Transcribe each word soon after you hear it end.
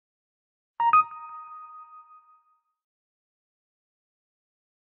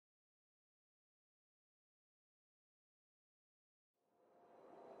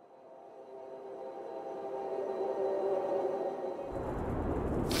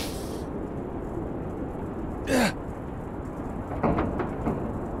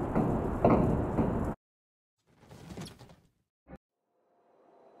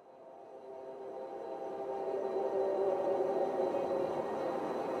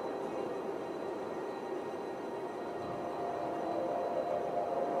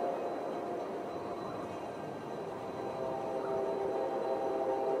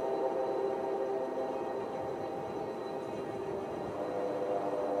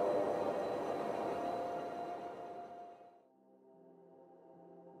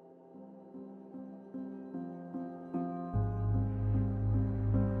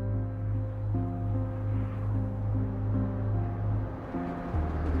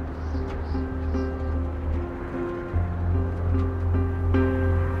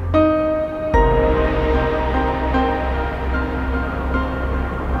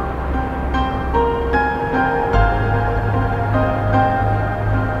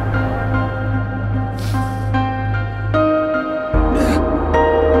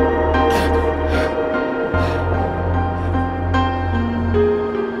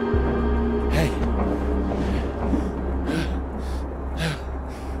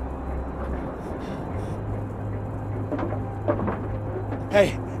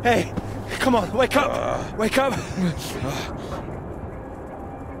Hey, come on, wake up! Wake up!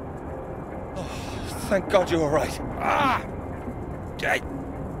 Oh, thank God you're all right.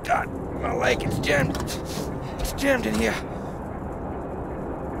 God, my leg, it's jammed. It's jammed in here.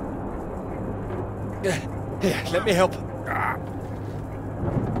 Here, let me help.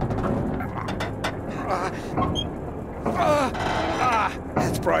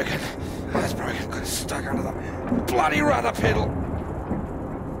 It's broken. It's broken. Got stuck under the bloody rudder pedal.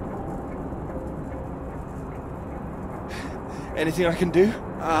 Anything I can do?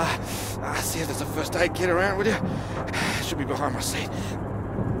 See if there's a first aid kit around, would you? Should be behind my seat.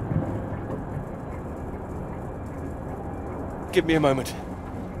 Give me a moment.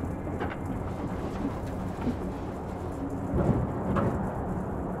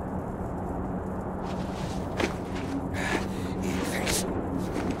 Thanks.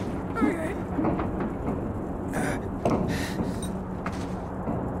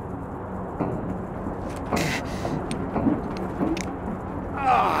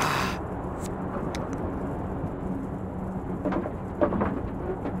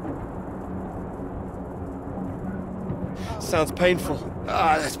 Sounds painful.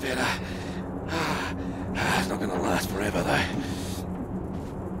 That's better. It's not gonna last forever, though.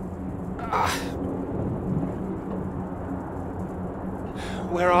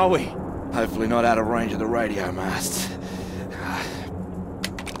 Where are we? Hopefully not out of range of the radio masts.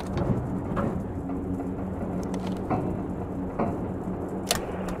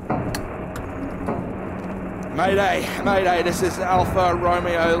 Mayday, Mayday, this is Alpha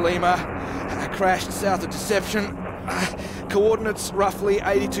Romeo Lima. Crashed south of Deception. Coordinates roughly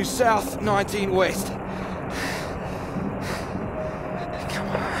 82 south, 19 west. Come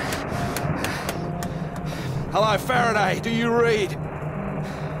on. Hello, Faraday, do you read?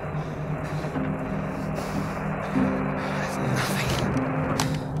 There's nothing.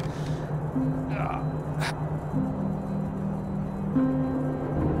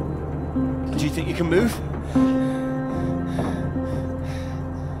 Do you think you can move?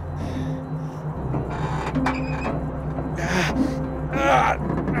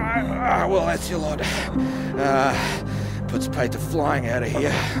 Well, that's your lot. Puts paid to flying out of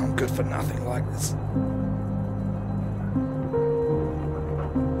here. I'm good for nothing like this.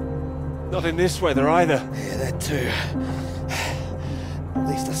 Not in this weather either. Yeah, that too. At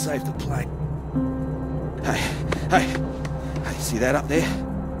least I saved the plane. Hey, see that up there?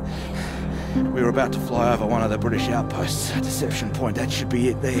 We were about to fly over one of the British outposts at Deception Point. That should be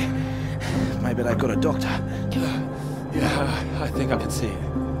it there. Maybe they've got a doctor. Yeah, I think I can see it.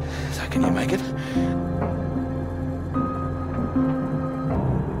 So can you make it?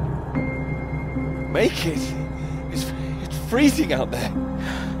 Make it? It's freezing out there.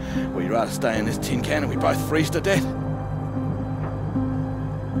 Well, you'd rather stay in this tin can and we both freeze to death?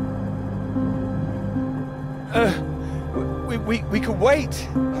 We could wait.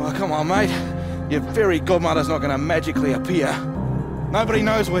 Oh, come on, mate. Your fairy godmother's not going to magically appear. Nobody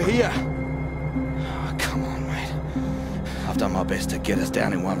knows we're here. Oh, come on, mate. I've done my best to get us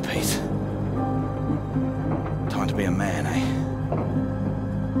down in one piece. Time to be a man, eh?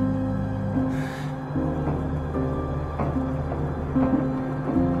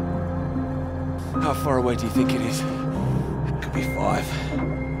 How far away do you think it is? Could be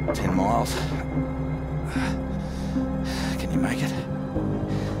 5, 10 miles. Can you make it?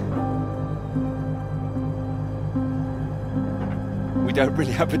 We don't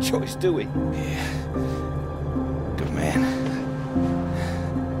really have a choice, do we? Yeah. man.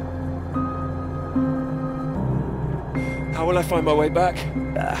 How will I find my way back?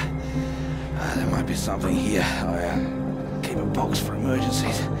 There might be something here. I keep a box for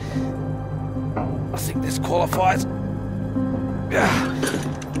emergencies. I think this qualifies.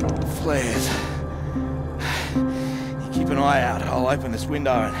 Flares. You keep an eye out. I'll open this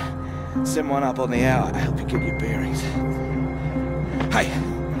window and send one up on the hour to help you get your bearings. Hey!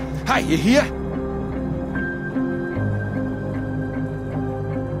 Hey, you here?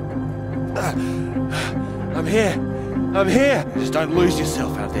 I'm here. I'm here. Just don't lose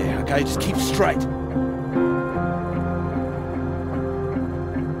yourself out there, okay? Just keep straight.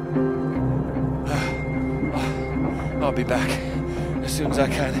 I'll be back as soon as I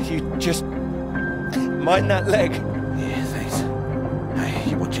can. You just mind that leg. Yeah, thanks. Hey,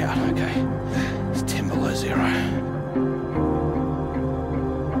 you watch out, okay? It's 10 below zero.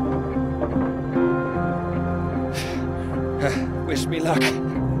 Wish me luck.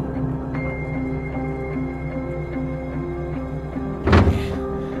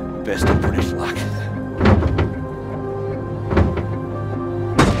 Best of British luck.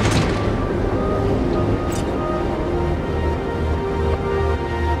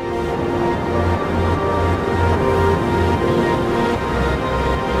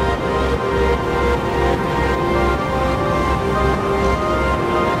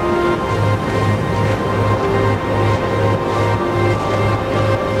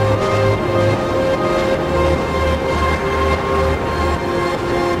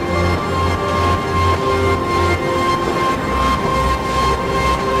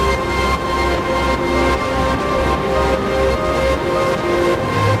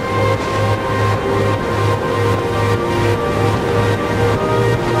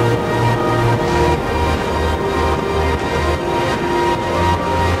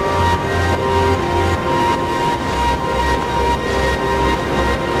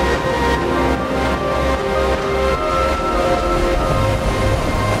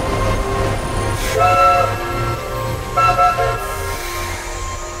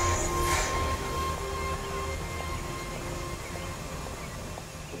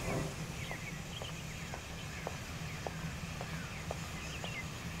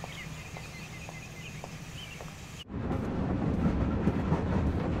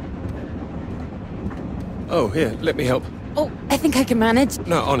 Oh, here, let me help. Oh, I think I can manage.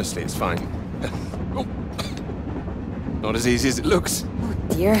 No, honestly, it's fine. Oh. Not as easy as it looks. Oh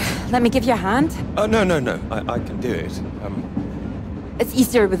dear, let me give you a hand. Oh, no, I can do it. It's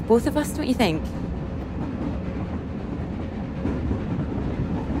easier with both of us, don't you think?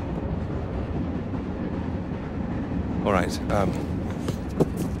 All right,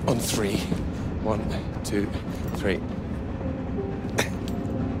 on three. 1, 2, 3.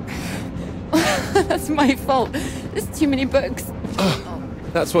 That's my fault. There's too many books. Oh,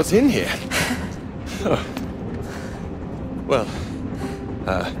 that's what's in here. Oh. Well,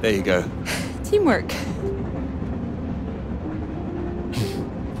 there you go. Teamwork.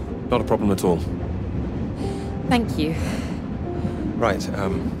 Not a problem at all. Thank you. Right,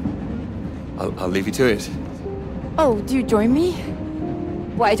 I'll leave you to it. Oh, do you join me?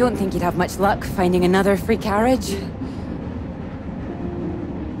 Well, I don't think you'd have much luck finding another free carriage.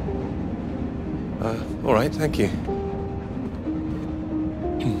 All right, thank you.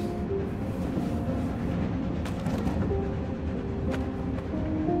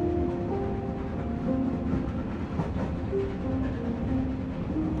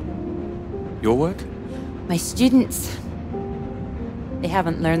 Your work? My students. They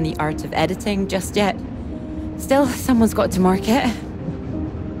haven't learned the art of editing just yet. Still, someone's got to mark it.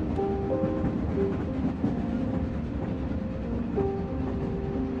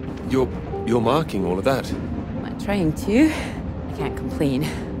 You're marking all of that? I'm trying to. I can't complain.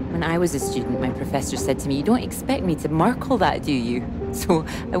 When I was a student, my professor said to me, "You don't expect me to mark all that, do you?" So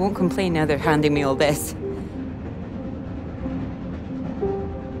I won't complain now they're handing me all this.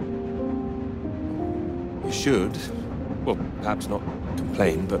 You should. Well, perhaps not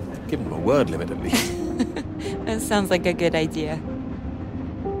complain, but give them a word limit at least. That sounds like a good idea.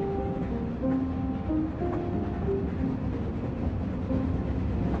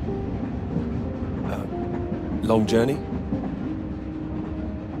 Long journey?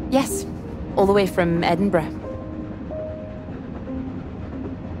 Yes, all the way from Edinburgh.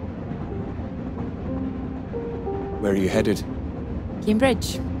 Where are you headed?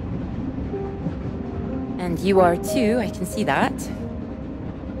 Cambridge. And you are too, I can see that.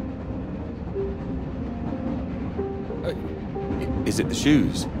 Is it the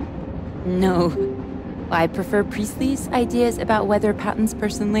shoes? No. I prefer Priestley's ideas about weather patterns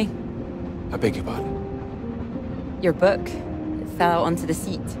personally. I beg your pardon? Your book. It fell out onto the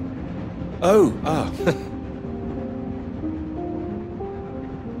seat. Oh, ah.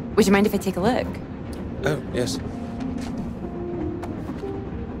 Would you mind if I take a look? Oh, yes.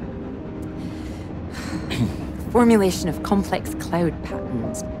 Formulation of complex cloud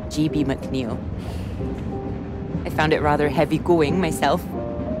patterns, G.B. McNeill. I found it rather heavy-going myself.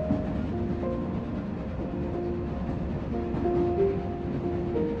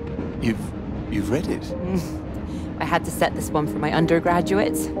 You've read it? I had to set this one for my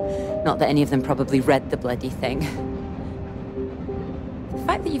undergraduates. Not that any of them probably read the bloody thing. The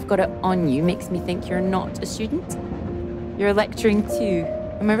fact that you've got it on you makes me think you're not a student. You're lecturing too,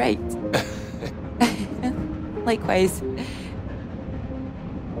 am I right? Likewise.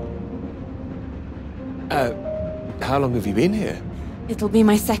 How long have you been here? It'll be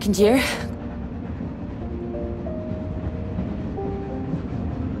my second year.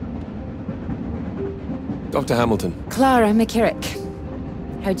 Dr. Hamilton. Clara McKirrick.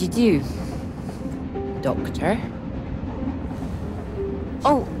 How'd you do? Doctor?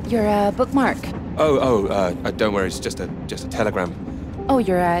 Oh, you're a bookmark. Don't worry, it's just a telegram. Oh,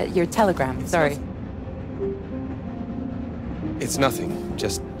 your telegram, sorry. It's nothing,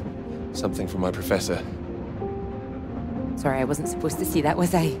 just something from my professor. Sorry, I wasn't supposed to see that,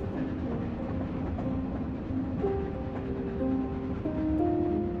 was I?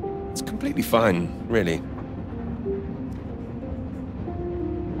 It's completely fine, really.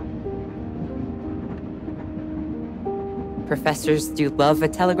 Professors do love a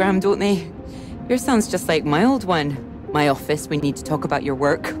telegram, don't they? Yours sounds just like my old one. My office, we need to talk about your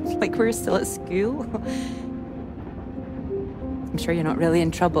work. Like we're still at school. I'm sure you're not really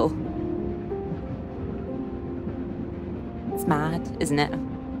in trouble. It's mad, isn't it?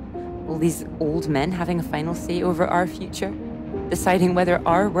 All these old men having a final say over our future, deciding whether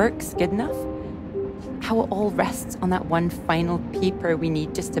our work's good enough. How it all rests on that one final paper we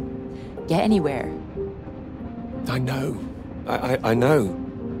need just to get anywhere. I know. I know.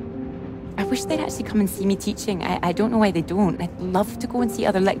 I wish they'd actually come and see me teaching. I don't know why they don't. I'd love to go and see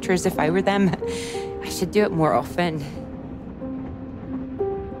other lecturers if I were them. I should do it more often.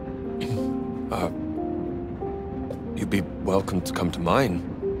 You'd be welcome to come to mine.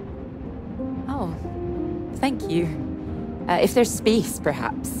 Oh, thank you. If there's space,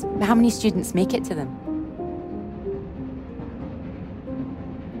 perhaps. How many students make it to them?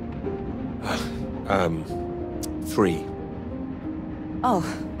 3. Oh.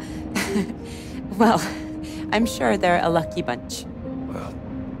 Well, I'm sure they're a lucky bunch. Well,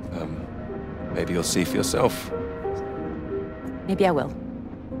 maybe you'll see for yourself. Maybe I will.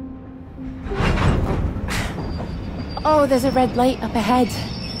 Oh, there's a red light up ahead.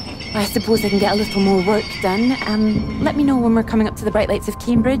 I suppose I can get a little more work done. Let me know when we're coming up to the bright lights of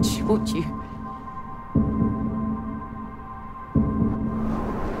Cambridge, won't you?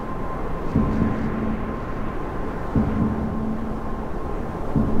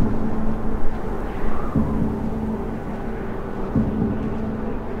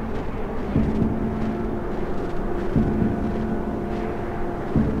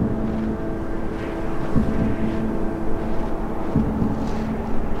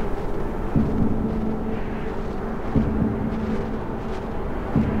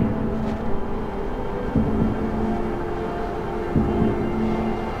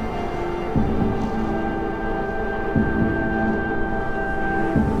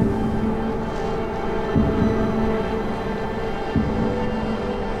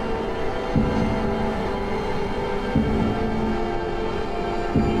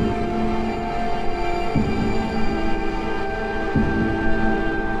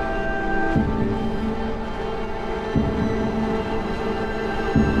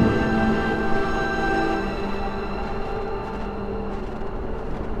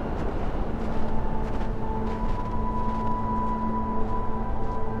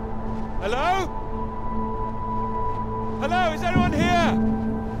 Hello? Hello, is anyone here?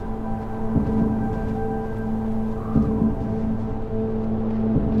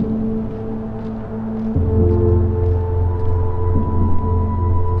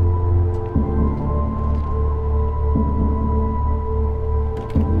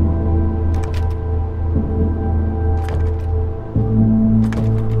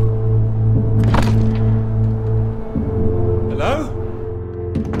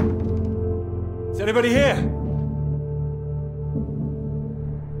 Anybody here?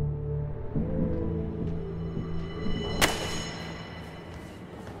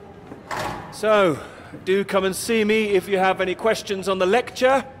 So, do come and see me if you have any questions on the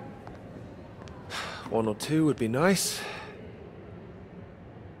lecture. 1 or 2 would be nice.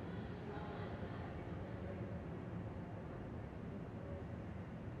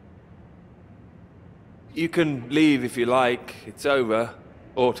 You can leave if you like. It's over.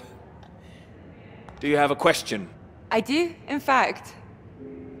 Or do you have a question? I do, in fact.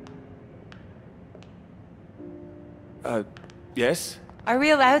 Yes? Are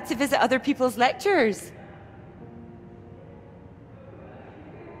we allowed to visit other people's lectures?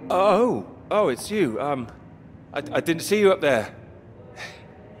 Oh, it's you. I didn't see you up there.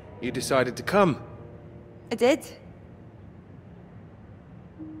 You decided to come. I did.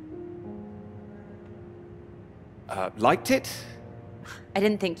 Liked it? I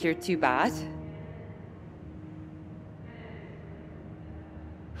didn't think you're too bad.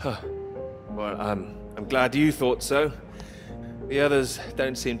 Huh. Well, I'm glad you thought so. The others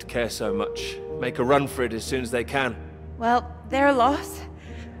don't seem to care so much. Make a run for it as soon as they can. Well, they're a loss.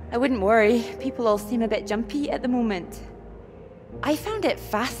 I wouldn't worry. People all seem a bit jumpy at the moment. I found it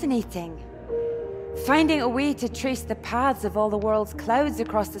fascinating. Finding a way to trace the paths of all the world's clouds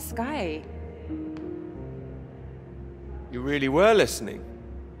across the sky. You really were listening.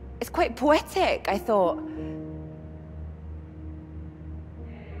 It's quite poetic, I thought.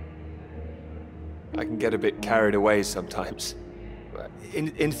 I can get a bit carried away sometimes.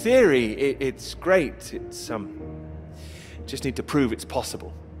 In theory, it's great. It's, just need to prove it's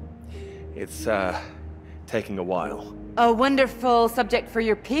possible. It's, taking a while. A wonderful subject for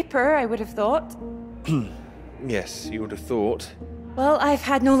your paper, I would have thought. Yes, you would have thought. Well, I've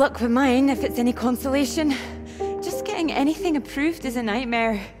had no luck with mine, if it's any consolation. Just getting anything approved is a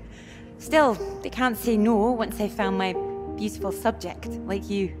nightmare. Still, they can't say no once they've found my beautiful subject, like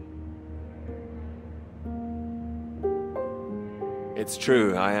you. It's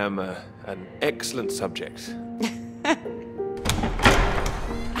true, I am an excellent subject.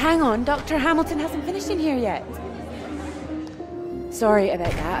 Hang on, Dr. Hamilton hasn't finished in here yet. Sorry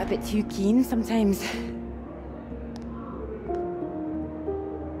about that, a bit too keen sometimes.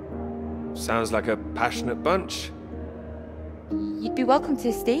 Sounds like a passionate bunch. You'd be welcome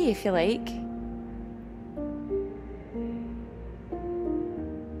to stay if you like.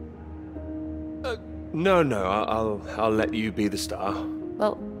 No, I'll let you be the star.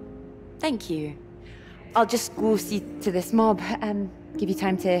 Well, thank you. I'll just go see to this mob and give you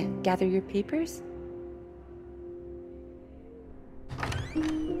time to gather your papers.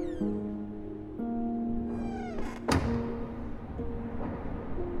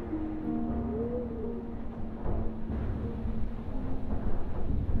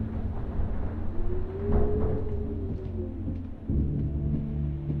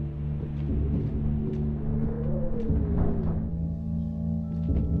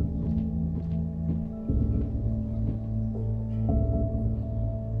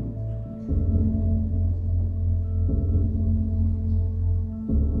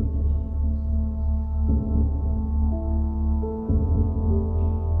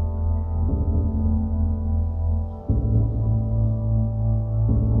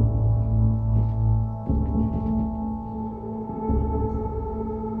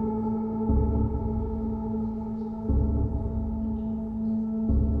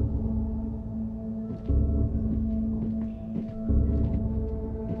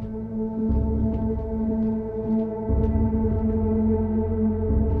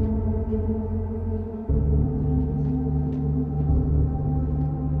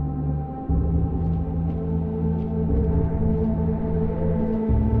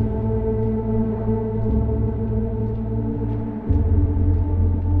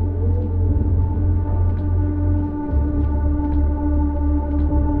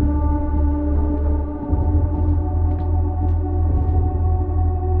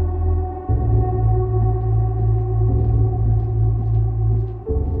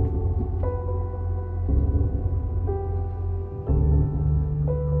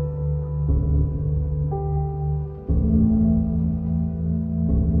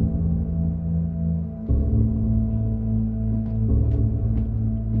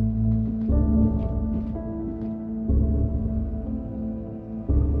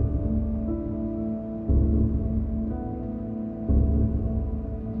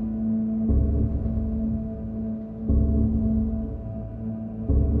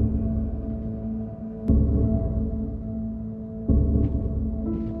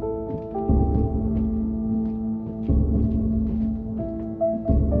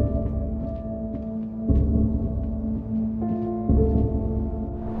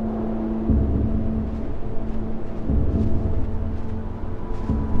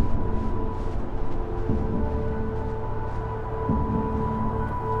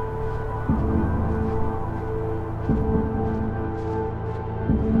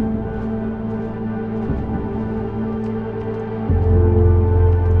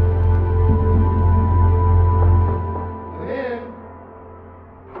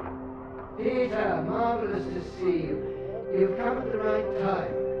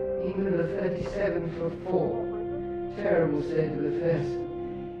 time. England are 37 for 4. Terrible state of affairs.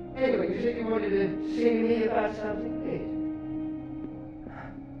 Anyway, you said you wanted to see me about something, please.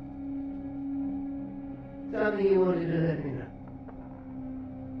 Something you wanted to let me know.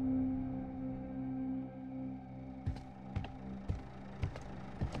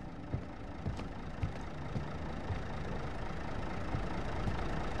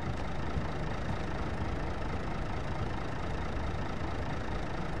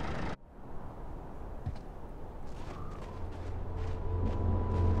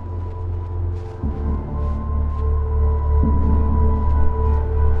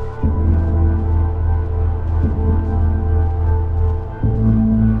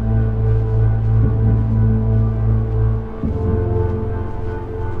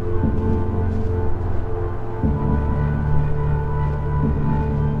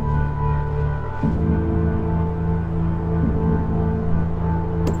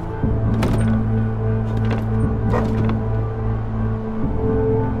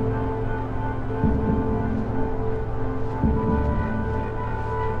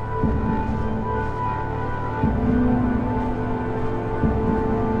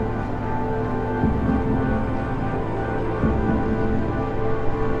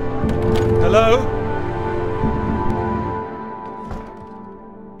 Hello?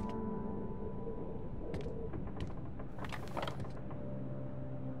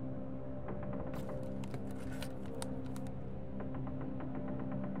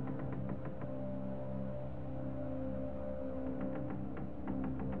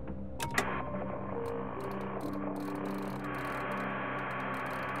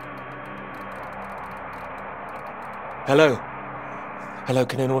 Hello? Hello,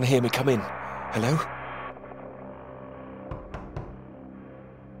 can anyone hear me? Come in. Hello?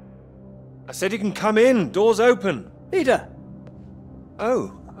 I said you can come in. Door's open. Peter!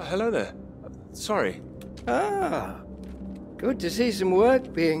 Oh, hello there. Sorry. Ah, good to see some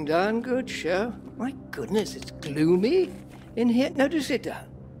work being done. Good show. My goodness, it's gloomy in here. No, do sit down.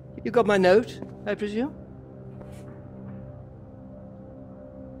 You got my note, I presume?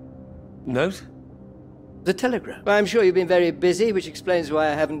 Note? The telegram. I'm sure you've been very busy, which explains why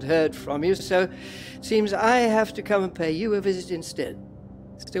I haven't heard from you, so it seems I have to come and pay you a visit instead.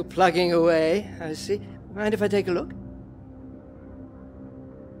 Still plugging away, I see. Mind if I take a look?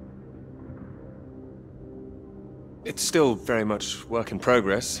 It's still very much work in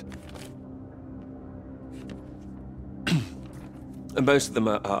progress. And most of them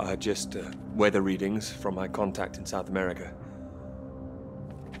are just weather readings from my contact in South America.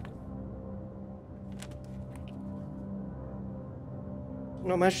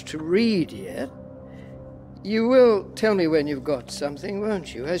 Not much to read yet. You will tell me when you've got something,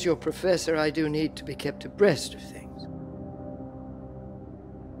 won't you? As your professor, I do need to be kept abreast of things.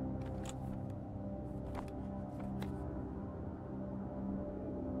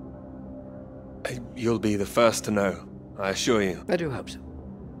 You'll be the first to know, I assure you. I do hope so.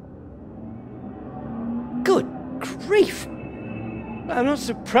 Good grief! I'm not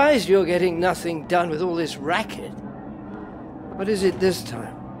surprised you're getting nothing done with all this racket. What is it this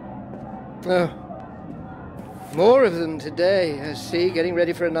time? Oh, more of them today, I see, getting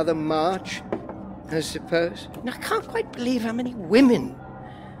ready for another march, I suppose. I can't quite believe how many women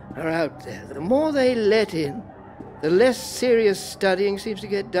are out there. The more they let in, the less serious studying seems to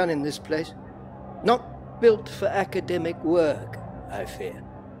get done in this place. Not built for academic work, I fear.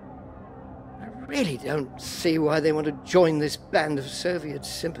 I really don't see why they want to join this band of Soviet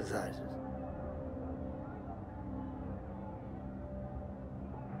sympathizers.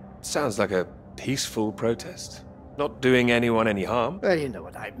 Sounds like a peaceful protest. Not doing anyone any harm. Well, you know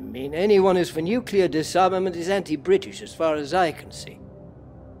what I mean. Anyone who's for nuclear disarmament is anti-British as far as I can see.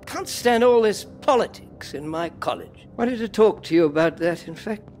 Can't stand all this politics in my college. Wanted to talk to you about that, in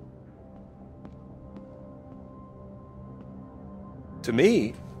fact. To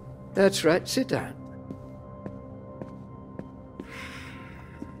me? That's right. Sit down.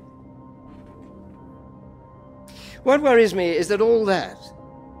 What worries me is that all that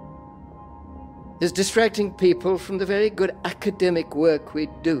is distracting people from the very good academic work we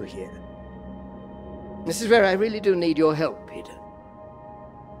do here. This is where I really do need your help, Peter.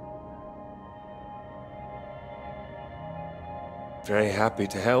 Very happy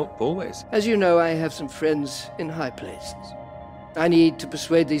to help, always. As you know, I have some friends in high places. I need to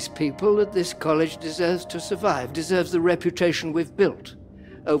persuade these people that this college deserves to survive, deserves the reputation we've built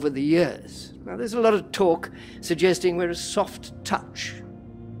over the years. Now, there's a lot of talk suggesting we're a soft touch.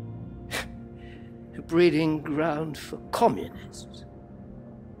 A breeding ground for communists.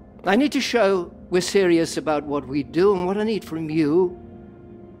 I need to show we're serious about what we do, and what I need from you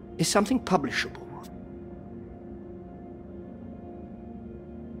Is something publishable?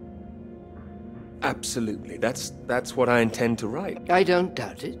 Absolutely. That's what I intend to write. I don't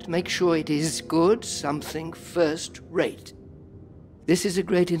doubt it. Make sure it is good, something first rate. This is a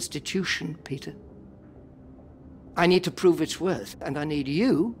great institution, Peter. I need to prove its worth, and I need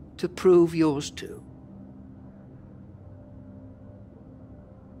you to prove yours too.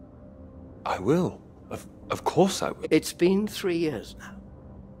 I will. Of course I will. It's been 3 years now.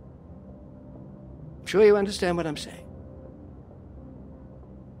 I'm sure you understand what I'm saying.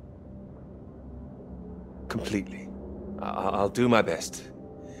 Completely. I'll do my best.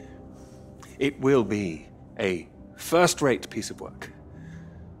 It will be a first-rate piece of work.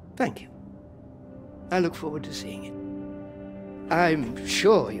 Thank you. I look forward to seeing it. I'm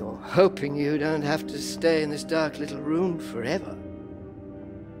sure you're hoping you don't have to stay in this dark little room forever.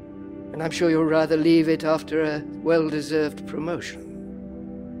 And I'm sure you'll rather leave it after a well-deserved promotion.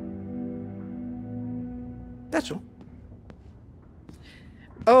 That's all.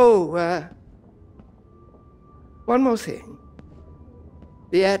 Oh, one more thing.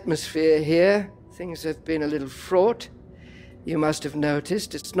 The atmosphere here, things have been a little fraught. You must have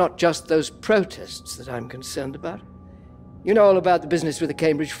noticed it's not just those protests that I'm concerned about. You know all about the business with the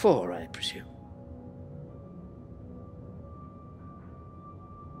Cambridge Four, I presume.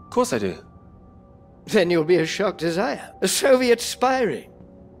 Of course I do. Then you'll be as shocked as I am. A Soviet spy ring.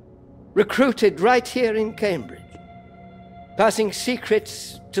 Recruited right here in Cambridge. Passing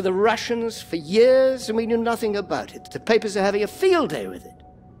secrets to the Russians for years, and we knew nothing about it. The papers are having a field day with it.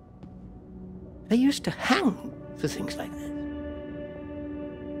 They used to hang for things like this.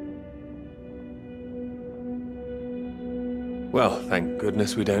 Well, thank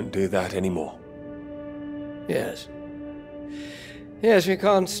goodness we don't do that anymore. Yes. Yes, we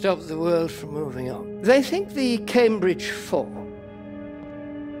can't stop the world from moving on. They think the Cambridge Four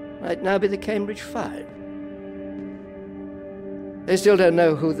might now be the Cambridge Five. They still don't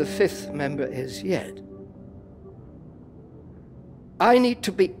know who the fifth member is yet. I need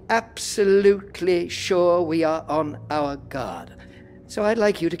to be absolutely sure we are on our guard. So I'd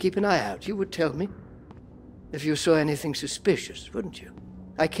like you to keep an eye out. You would tell me if you saw anything suspicious, wouldn't you?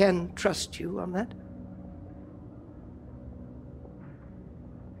 I can trust you on that?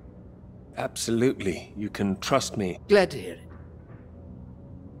 Absolutely. You can trust me. Glad to hear it.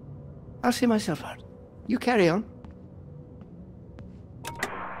 I'll see myself out. You carry on.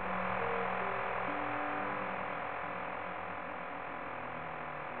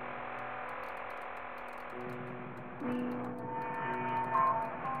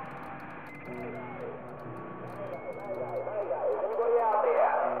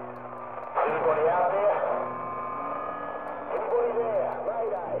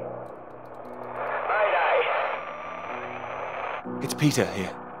 It's Peter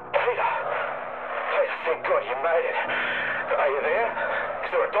here. Peter, thank God you made it. Are you there? Is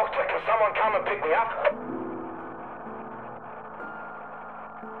there a doctor? Can someone come and pick me up?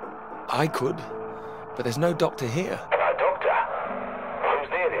 I could, but there's no doctor here. No doctor? Who's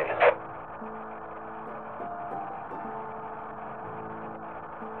there then?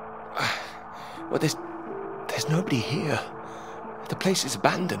 Well, there's nobody here. The place is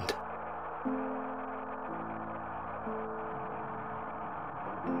abandoned.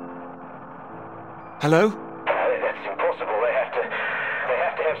 Hello? That's impossible. They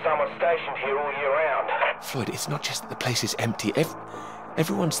have to have someone stationed here all year round. Floyd, it's not just that the place is empty.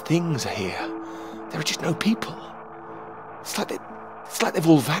 Everyone's things are here. There are just no people. It's like they've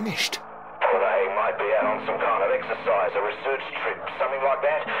all vanished. Well, they might be out on some kind of exercise, a research trip, something like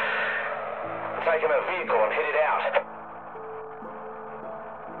that. Taking a vehicle and headed out.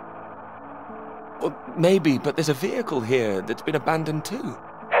 Well, maybe, but there's a vehicle here that's been abandoned too.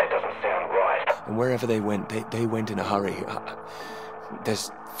 That doesn't sound right. And wherever they went, they went in a hurry.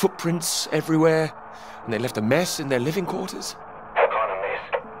 There's footprints everywhere, and they left a mess in their living quarters. What kind of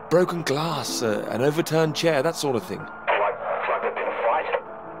mess? Broken glass, an overturned chair, that sort of thing. Like there'd been a fight?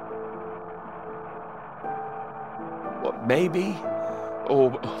 What, maybe?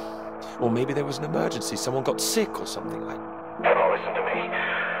 Or maybe there was an emergency. Someone got sick or something like that. Oh, listen to me.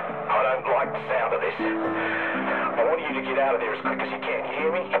 I don't like the sound of this. I want you to get out of there as quick as you can. You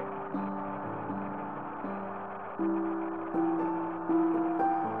hear me?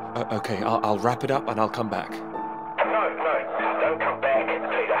 Okay, I'll wrap it up and I'll come back. No, don't come back,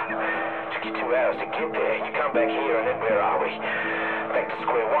 Peter. Took you 2 hours to get there. You come back here and then where are we? Back to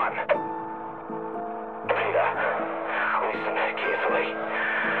square one. Peter, listen carefully.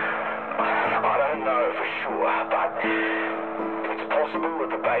 I don't know for sure, but it's possible that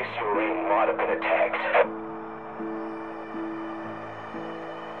the base you're in might have been attacked.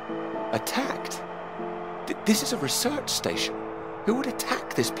 Attacked? This is a research station. Who would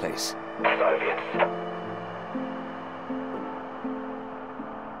attack this place? Soviets.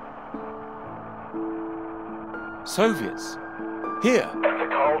 Soviets? Here? The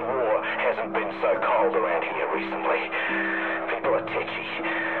Cold War hasn't been so cold around here recently. People are tetchy.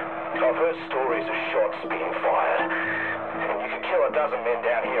 I've heard stories of shots being fired. And you could kill a dozen men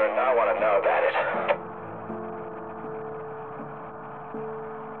down here and no one would know about it.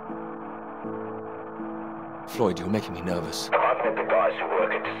 Floyd, you're making me nervous. I've met the guys who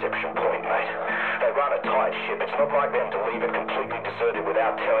work at Deception Point, mate. They run a tight ship. It's not like them to leave it completely deserted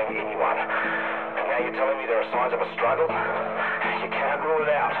without telling anyone. And now you're telling me there are signs of a struggle? You can't rule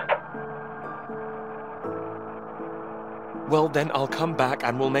it out. Well, then I'll come back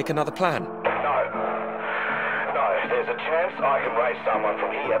and we'll make another plan. No. No, there's a chance I can raise someone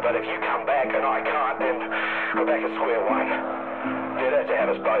from here, but if you come back and I can't, then we're back at square one. They'd have to have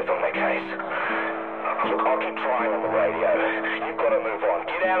us both on their case. Look, I'll keep trying on the radio. You've got to move on.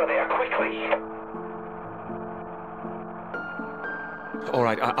 Get out of there, quickly! All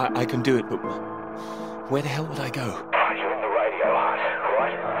right, I can do it, but where the hell would I go? You're in the radio hunt,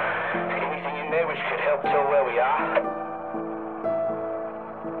 right? Anything in there which could help tell where we are?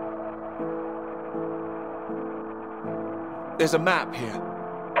 There's a map here.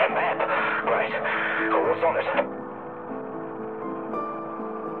 A map? Great. Oh, what's on it?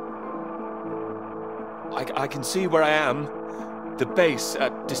 I can see where I am. The base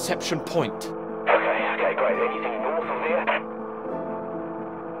at Deception Point. Okay, great. Anything north of there?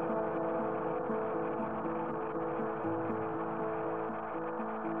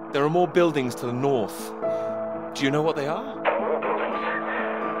 There are more buildings to the north. Do you know what they are? More buildings?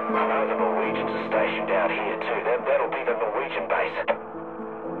 I know the Norwegians are stationed out here too. That'll be the Norwegian base.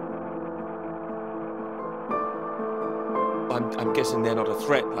 I'm guessing they're not a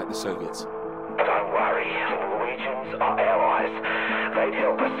threat like the Soviets. Don't worry, the Norwegians are allies. They'd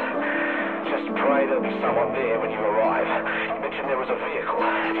help us. Just pray there'll be someone there when you arrive. You mentioned there was a vehicle.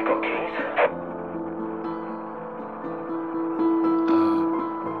 Have you got keys?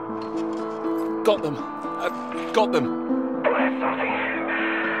 Got them. Got them. Well, that's something.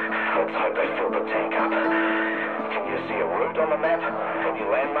 Let's hope they fill the tank up. Can you see a route on the map? Any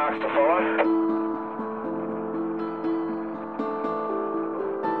landmarks to follow?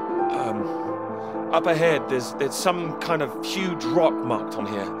 Up ahead, there's some kind of huge rock marked on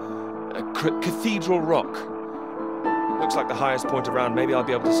here. A cathedral rock. Looks like the highest point around. Maybe I'll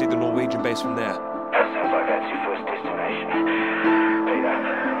be able to see the Norwegian base from there. Sounds like that's your first destination. Peter,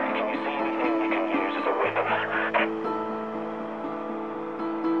 can you see anything you can use as a weapon?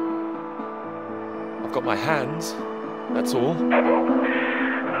 I've got my hands. That's all. Well,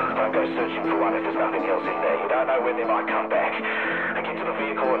 don't go searching for one if there's nothing else in there. You don't know when they might come back. Get to the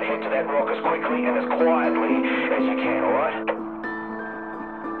vehicle and head to that rock as quickly and as quietly as you can, alright?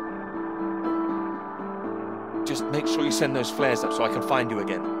 Just make sure you send those flares up so I can find you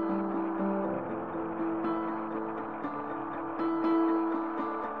again.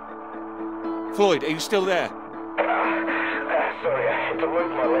 Floyd, are you still there? Sorry, I had to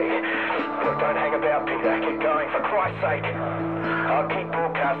lose my leg. Look, don't hang about, Peter. Keep going, for Christ's sake. I'll keep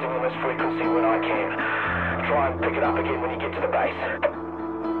broadcasting on this frequency when I can. Try and pick it up again when you get to the base.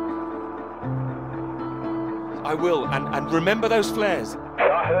 I will, and remember those flares.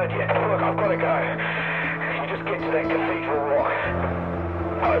 I heard you. Look, I've got to go. You just get to that cathedral rock.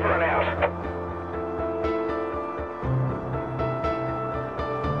 Over and out.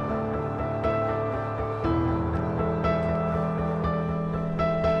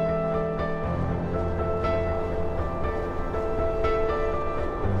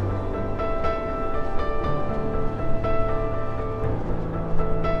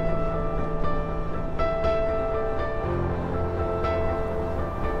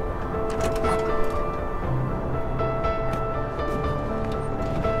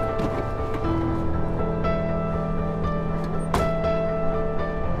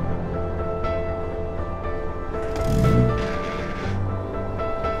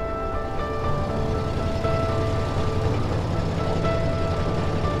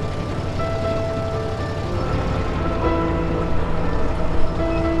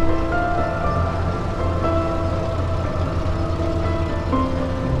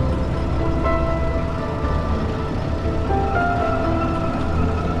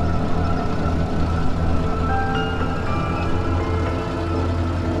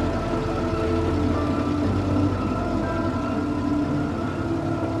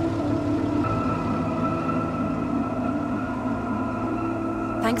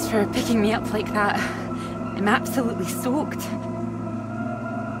 Thanks for picking me up like that. I'm absolutely soaked.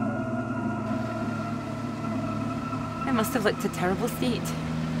 must have looked a terrible state.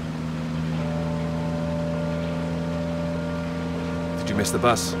 Did you miss the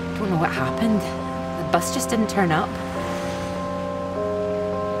bus? Don't know what happened. The bus just didn't turn up.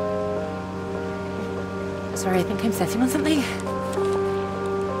 Sorry, I think I'm sitting on something.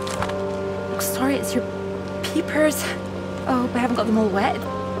 Oh, sorry, it's your peepers. Oh, I haven't got them all wet.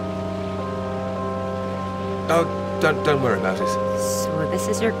 Oh, don't worry about it. So this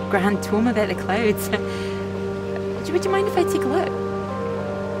is your grand tome about the clouds. Would you mind if I take a look?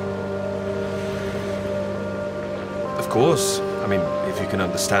 Of course. I mean, if you can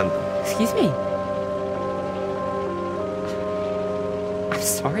understand them. Excuse me? I'm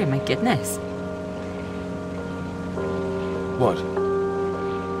sorry, my goodness. What?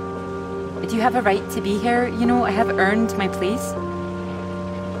 Do you have a right to be here? You know, I have earned my place.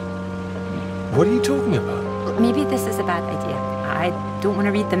 What are you talking about? Maybe this is a bad idea. I don't want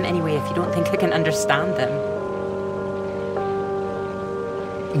to read them anyway if you don't think I can understand them.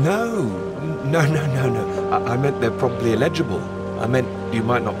 No. I meant they're probably illegible. I meant you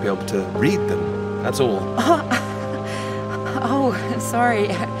might not be able to read them. That's all. Oh, sorry.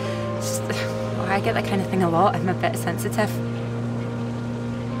 Just, I get that kind of thing a lot. I'm a bit sensitive.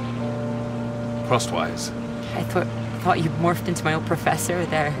 Crosswise. I thought you morphed into my old professor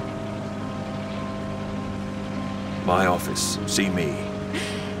there. My office. See me.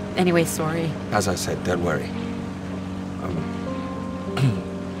 Anyway, sorry. As I said, don't worry.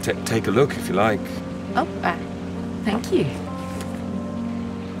 Take a look if you like. Oh, thank you.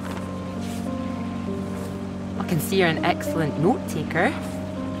 I can see you're an excellent note taker.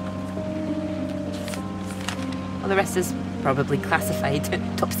 Well, the rest is probably classified,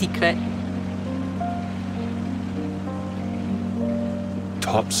 top secret.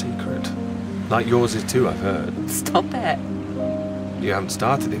 Top secret. Like yours is too, I've heard. Stop it. You haven't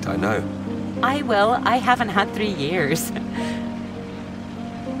started it, I know. I will. I haven't had 3 years.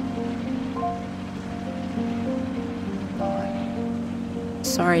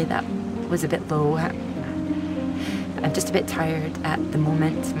 Sorry, that was a bit low. I'm just a bit tired at the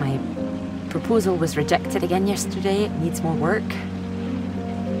moment. My proposal was rejected again yesterday. It needs more work.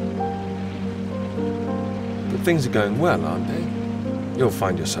 But things are going well, aren't they? You'll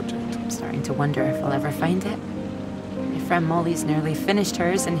find your subject. I'm starting to wonder if I'll ever find it. My friend Molly's nearly finished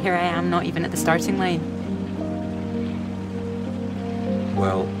hers, and here I am, not even at the starting line.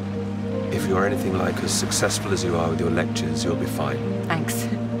 Well, if you're anything like as successful as you are with your lectures, you'll be fine. Thanks,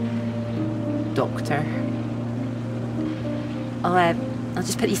 Doctor. I'll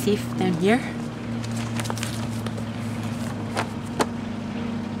just put you safe down here.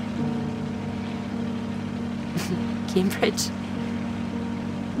 Cambridge.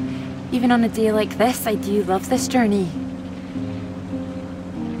 Even on a day like this, I do love this journey.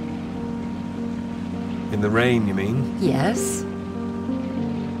 In the rain, you mean? Yes.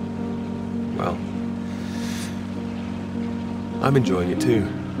 Well, I'm enjoying it too.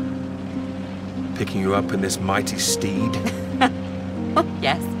 Picking you up in this mighty steed. Oh,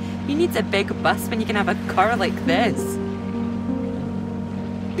 yes. Who needs a big bus when you can have a car like this?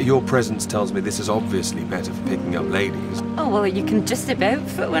 Your presence tells me this is obviously better for picking up ladies. Oh, well, you can just about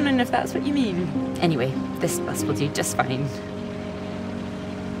fit one in if that's what you mean. Anyway, this bus will do just fine.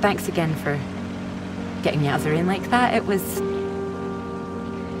 Thanks again for getting me out of the rain like that. It was...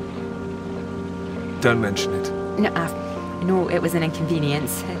 Don't mention it. No, it was an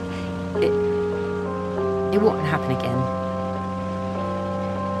inconvenience. It won't happen again.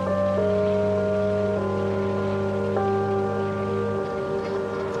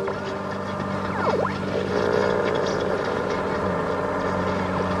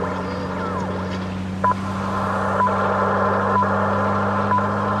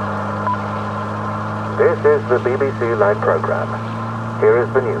 This is the BBC Live programme. Here is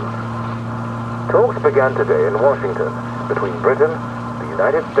the news. Talks began today in Washington between Britain, the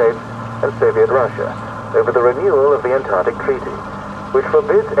United States, and Soviet Russia over the renewal of the Antarctic Treaty, which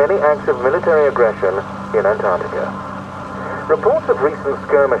forbids any acts of military aggression in Antarctica. Reports of recent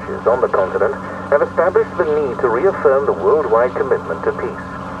skirmishes on the continent have established the need to reaffirm the worldwide commitment to peace.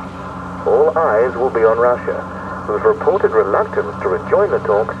 All eyes will be on Russia, whose reported reluctance to rejoin the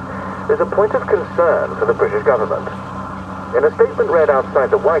talks is a point of concern for the British government. In a statement read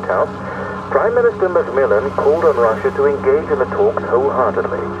outside the White House, Prime Minister Macmillan called on Russia to engage in the talks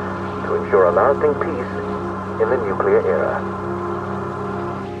wholeheartedly to ensure a lasting peace in the nuclear era.